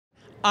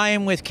I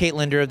am with Kate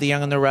Linder of The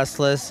Young and the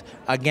Restless.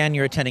 Again,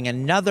 you're attending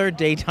another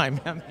daytime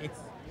Emmys.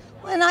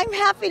 And I'm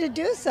happy to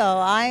do so.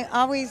 I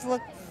always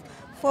look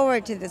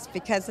forward to this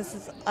because this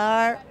is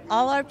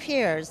all our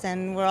peers,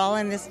 and we're all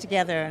in this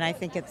together, and I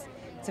think it's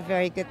a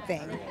very good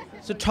thing.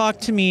 So talk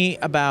to me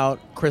about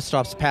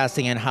Kristoff's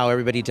passing and how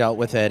everybody dealt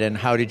with it, and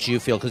how did you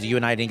feel? Because you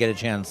and I didn't get a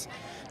chance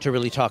to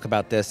really talk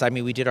about this. I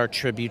mean, we did our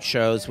tribute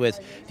shows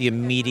with the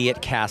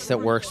immediate cast that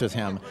works with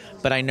him,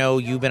 but I know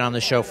you've been on the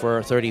show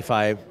for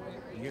 35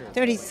 years.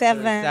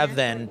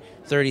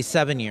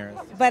 37 years.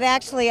 But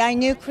actually, I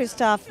knew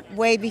Kristoff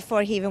way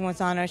before he even was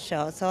on our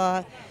show.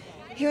 So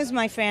he was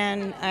my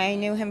friend. I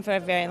knew him for a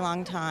very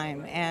long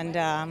time.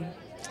 And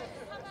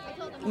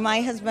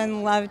my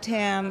husband loved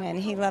him, and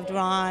he loved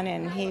Ron,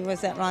 and he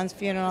was at Ron's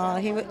funeral.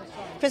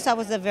 Kristoff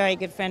was a very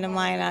good friend of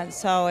mine, and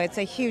so it's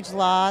a huge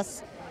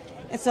loss.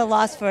 It's a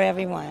loss for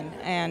everyone.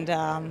 And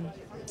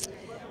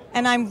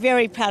I'm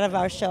very proud of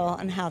our show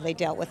and how they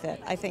dealt with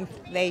it. I think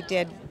they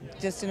did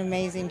just an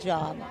amazing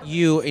job.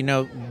 You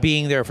know,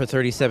 being there for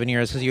 37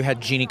 years, because you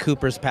had Jeannie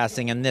Cooper's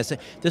passing, and this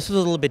was a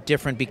little bit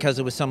different because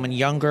it was someone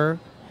younger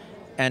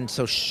and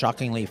so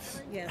shockingly,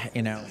 Yes.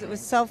 you know. It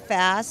was so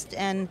fast,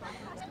 and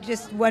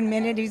just 1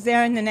 minute he's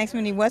there and the next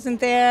minute he wasn't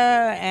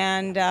there,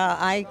 and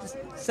I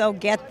so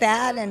get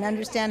that and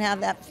understand how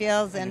that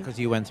feels. And because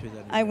you went through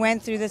that. I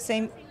went through the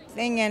same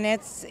thing, and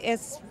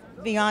it's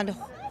beyond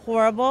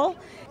horrible,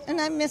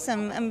 and I miss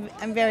him.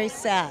 I'm very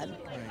sad.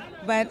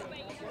 Right. But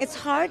it's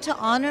hard to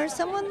honor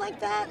someone like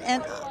that,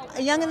 and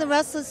Young and the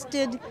Restless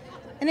did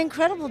an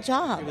incredible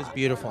job. It was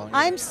beautiful.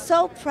 I'm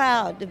so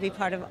proud to be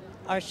part of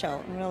our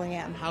show. I really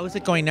am. How is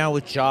it going now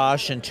with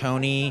Josh and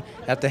Tony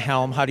at the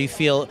helm? How do you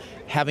feel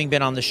having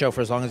been on the show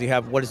for as long as you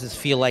have? What does this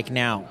feel like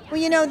now? Well,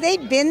 you know,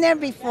 they've been there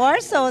before,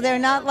 so they're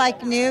not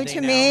like new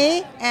to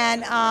me,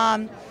 and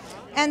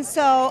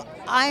so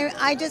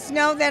I just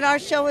know that our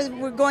show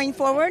we're going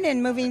forward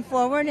and moving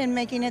forward and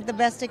making it the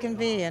best it can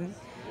be, and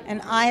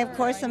I, of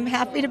course, am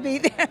happy to be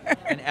there.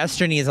 And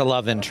Esther needs a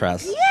love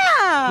interest.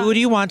 Yeah. Who do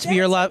you want to be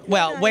your love?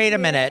 Well, wait a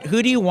minute.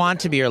 Who do you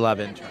want to be your love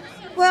interest?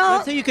 Well,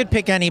 Let's say you could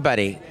pick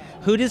anybody.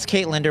 Who does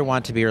Kate Linder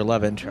want to be your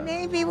love interest?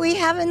 maybe we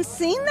haven't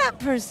seen that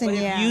person But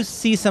yet. if you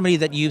see somebody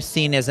that you've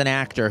seen as an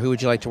actor, who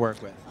would you like to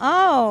work with?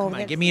 Oh.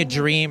 Come on, give me a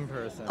dream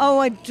person.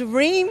 Oh, a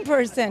dream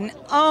person.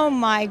 Oh,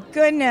 my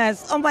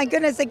goodness. Oh, my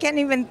goodness. I can't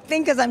even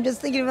think because I'm just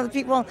thinking of the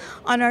people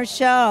on our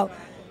show.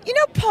 You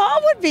know,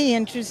 Paul would be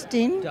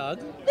interesting. Doug?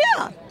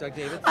 Yeah. Doug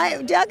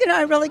Davidson? Doug and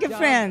I are really good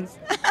friends.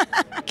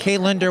 Kate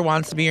Linder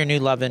wants to be your new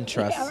love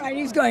interest. All right,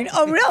 he's going,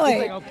 oh, really?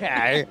 He's like,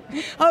 okay.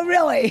 Oh,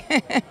 really?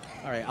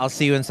 All right, I'll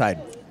see you inside.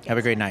 Have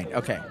a great night.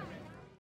 Okay.